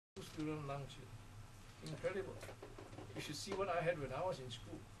student lunch. Incredible. You should see what I had when I was in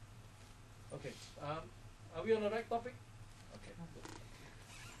school. Okay, are we on the right topic? Okay.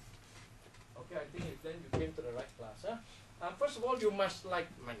 Okay, I think then you came to the right class. Huh? First of all, you must like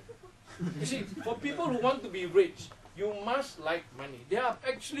money. You see, for people who want to be rich, you must like money. There are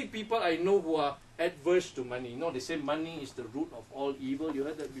actually people I know who are adverse to money. You know, they say money is the root of all evil. You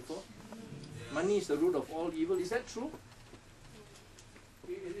heard that before? Yes. Money is the root of all evil. Is that true?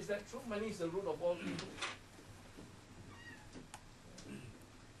 Is that true? Money is the root of all evil.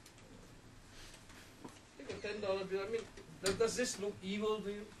 Take a $10 bill. I mean, does this look evil to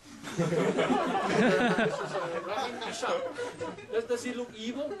you? Does it look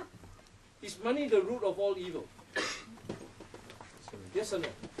evil? Is money the root of all evil? Yes or no?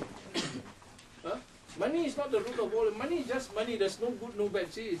 Huh? Money is not the root of all. Money is just money. There's no good, no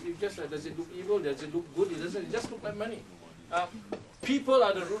bad. See, if you just does it look evil? Does it look good? It doesn't. It just look like money. People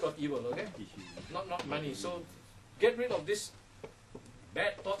are the root of evil. Okay, not money. So get rid of this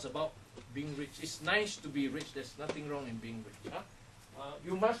bad thoughts about being rich. It's nice to be rich. There's nothing wrong in being rich. Huh?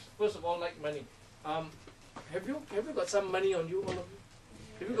 You must first of all like money. Have you got some money on you, all of you?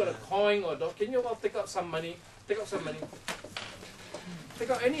 Have you got a coin or a dollar? Can you all take out some money? Take out some money. Take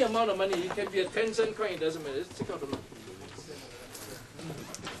out any amount of money. It can be a 10-cent coin. It doesn't matter. Just take out the money.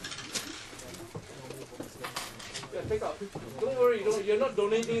 Yeah, take out. Don't worry. You're not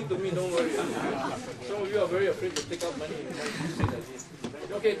donating it to me. Don't worry. Some of you are very afraid to take out money.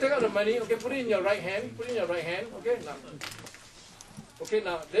 Okay, take out the money. Okay, put it in your right hand. Put it in your right hand. Okay, now. Okay,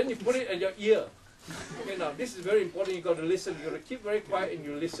 now. Then you put it at your ear. Okay, now. This is very important. You got to listen. You got to keep very quiet and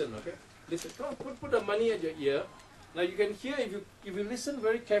you listen. Okay, listen. Come on, put the money at your ear. Now you can hear, if you listen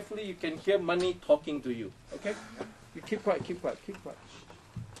very carefully, you can hear money talking to you. Okay? You keep quiet, keep quiet, keep quiet.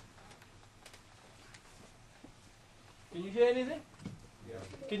 Can you hear anything? Yeah.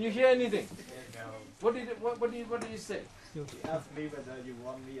 Can you hear anything? Yeah, no. What did you say? You asked me whether you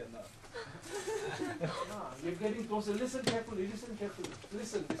want me or not. You're getting closer. Listen carefully, listen carefully.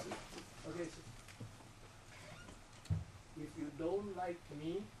 Listen. Okay. So, if you don't like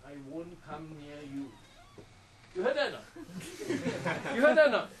me, I won't come near you. You heard that, no? You heard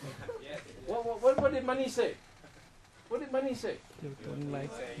that, no? Yes. What did money say? What did money say? You don't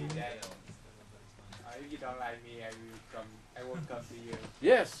like me. If you don't like me, I won't come to you.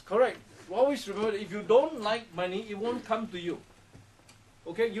 Yes, correct. Always remember that if you don't like money, it won't come to you.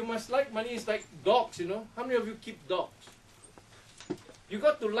 Okay, you must like money. It's like dogs, you know. How many of you keep dogs? You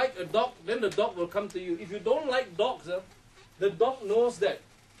got to like a dog, then the dog will come to you. If you don't like dogs, the dog knows that.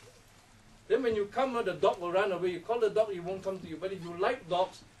 Then when you come, the dog will run away. You call the dog, it won't come to you. But if you like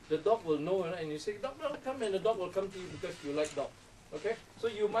dogs, the dog will know, and you say, dog, don't come, and the dog will come to you because you like dogs. Okay? So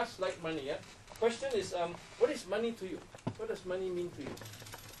you must like money. Yeah? Question is, what is money to you? What does money mean to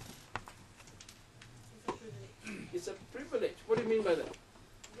you? It's a privilege. What do you mean by that?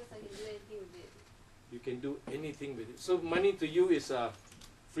 Because I can do anything with it. You can do anything with it. So money to you is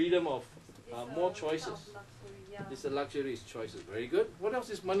freedom of more choices. Yeah. It's a luxury, it's choices. Very good. What else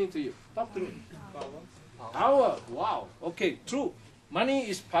is money to you? Talk to me. Power. Power. Wow. Okay, true. Money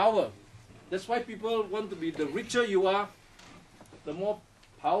is power. That's why people want to be, the richer you are, the more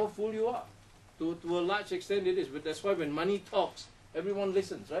powerful you are. To a large extent it is. But that's why when money talks, everyone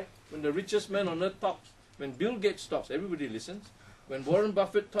listens, right? When the richest man on earth talks, when Bill Gates talks, everybody listens. When Warren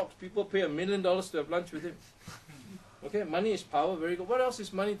Buffett talks, people pay $1 million to have lunch with him. Okay, money is power. Very good. What else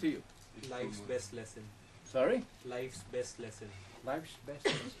is money to you? Life's best lesson. Sorry? Life's best lesson. Life's best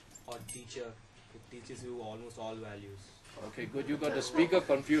lesson. Or teacher. It teaches you almost all values. Okay, good. You got the speaker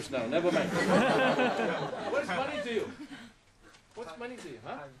confused now. Never mind. What is money to you? What's money to you?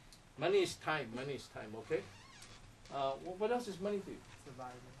 Huh? Money is time. Money is time. Okay. What else is money to you?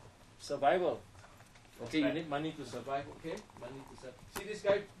 Survival. Survival. Okay, you need money to survive. Okay, money to survive. See this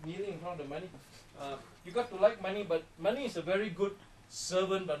guy kneeling in front of the money. You got to like money, but money is a very good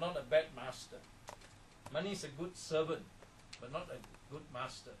servant, but not a bad master. Money is a good servant, but not a good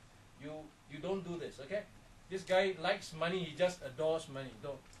master. You don't do this. Okay. This guy likes money. He just adores money.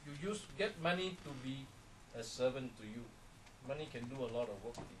 Don't you get money to be a servant to you. Money can do a lot of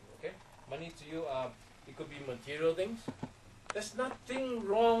work to you. Okay. Money to you, it could be material things. There's nothing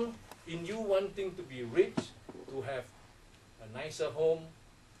wrong in you wanting to be rich, to have a nicer home,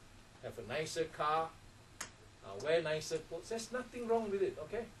 have a nicer car, wear nicer clothes. There's nothing wrong with it,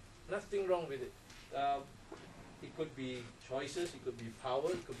 okay? Nothing wrong with it. It could be choices, it could be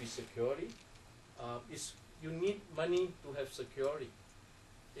power, it could be security. You need money to have security.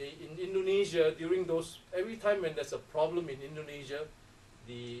 In Indonesia, every time when there's a problem in Indonesia,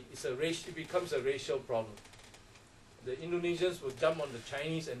 it becomes a racial problem. the Indonesians will jump on the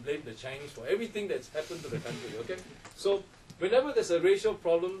Chinese and blame the Chinese for everything that's happened to the country, okay? So whenever there's a racial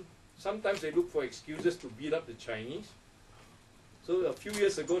problem, sometimes they look for excuses to beat up the Chinese. So a few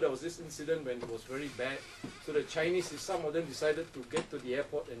years ago, there was this incident when it was very bad. So the Chinese, some of them decided to get to the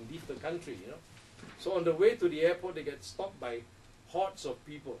airport and leave the country, you know. So on the way to the airport, they get stopped by hordes of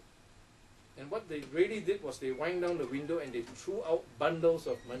people. And what they really did was they wind down the window and they threw out bundles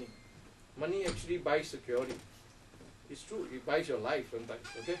of money. Money actually buys security. It's true, it buys your life sometimes,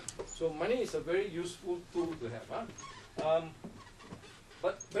 okay? So money is a very useful tool to have, huh?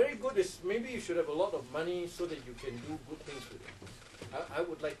 But very good is, maybe you should have a lot of money so that you can do good things with it. I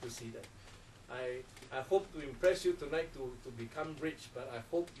would like to see that. I hope to impress you tonight to become rich, but I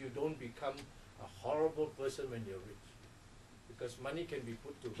hope you don't become a horrible person when you're rich. Because money can be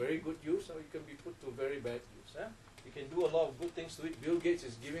put to very good use or it can be put to very bad use. Huh? You can do a lot of good things to it. Bill Gates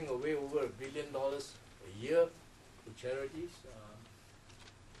is giving away over $1 billion a year to charities.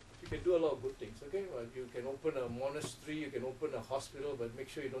 You can do a lot of good things, okay? Well, you can open a monastery, you can open a hospital, but make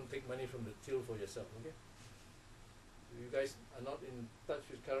sure you don't take money from the till for yourself, okay? You guys are not in touch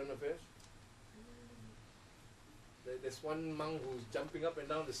with current affairs? There's one monk who's jumping up and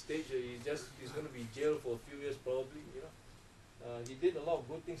down the stage. He's going to be jailed for a few years probably, you know. He did a lot of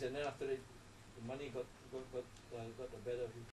good things, and then after that, the money got the better of him.